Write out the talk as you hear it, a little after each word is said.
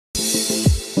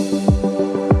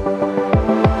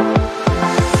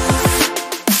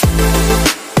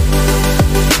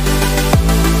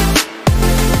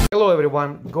Hello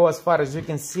everyone, go as far as you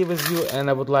can see with you, and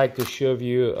I would like to show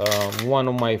you one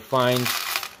of my finds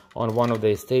on one of the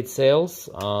estate sales.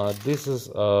 This is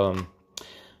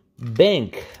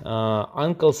bank,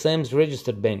 Uncle Sam's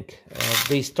registered bank.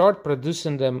 They start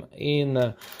producing them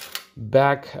in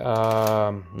back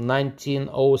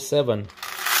 1907.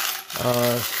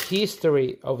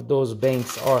 History of those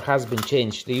banks has been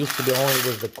changed. They used to be only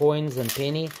with the coins and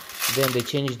penny, then they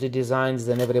changed the designs,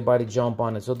 then everybody jump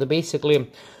on it. So basically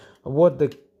what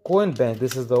the coin bank,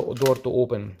 this is the door to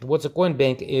open. What the coin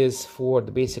bank is for,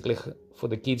 basically for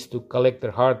the kids to collect their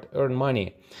hard-earned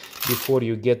money before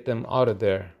you get them out of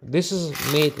there. This is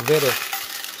made very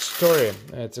story.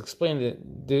 It's explained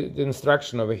the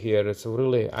instruction over here. It's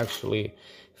really actually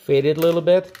faded a little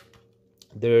bit.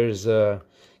 There's a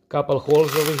couple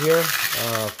holes over here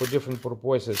for different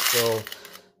purposes. So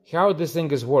how this thing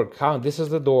is work, this is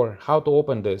the door, how to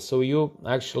open this. So you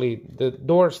actually, the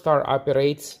door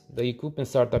operates, the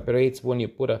equipment operates when you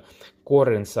put a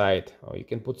quarter inside, or you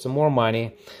can put some more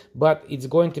money, but it's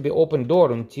going to be open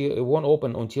door until it won't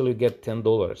open until you get $10.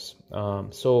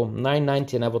 So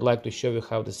 $9.90, and I would like to show you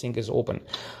how this thing is open.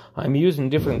 I'm using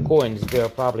different coins. They are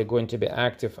probably going to be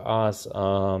active as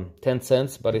 10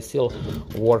 cents, but I still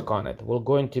work on it. We're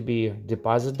going to be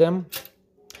deposit them.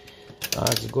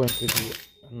 It's going to be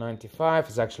 95.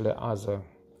 It's actually as a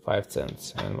 5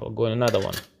 cents, and we'll go in another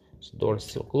one. So door is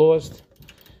still closed,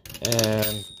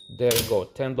 and there we go,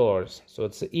 $10. So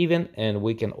it's even, and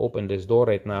we can open this door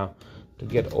right now to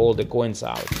get all the coins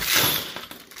out.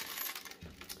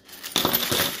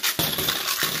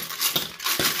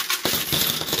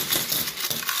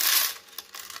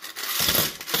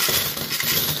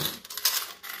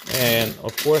 And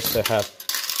of course I have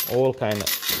all kind of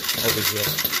over here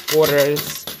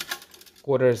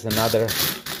quarters and other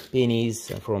pennies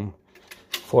from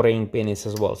foreign pennies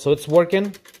as well. So it's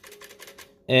working,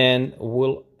 and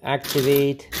will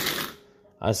activate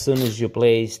as soon as you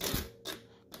placed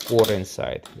quarter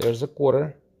inside. There's a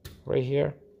quarter right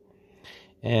here,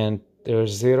 and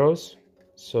there's zeros,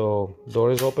 so door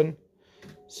is open.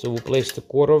 So we'll place the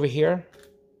quarter over here,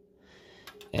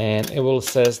 and it will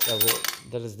says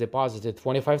that is deposited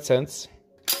 25 cents,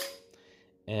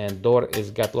 and door is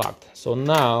got locked. So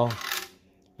now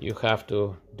you have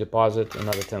to deposit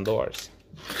another $10.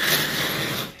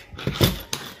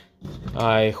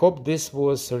 I hope this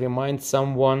was remind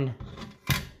someone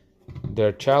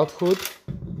their childhood.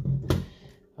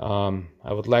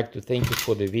 I would like to thank you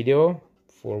for the video,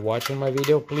 for watching my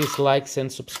video. Please like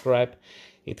and subscribe.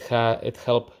 It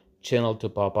help channel to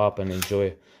pop up and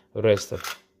enjoy the rest of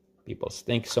people's.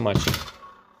 Thank you so much.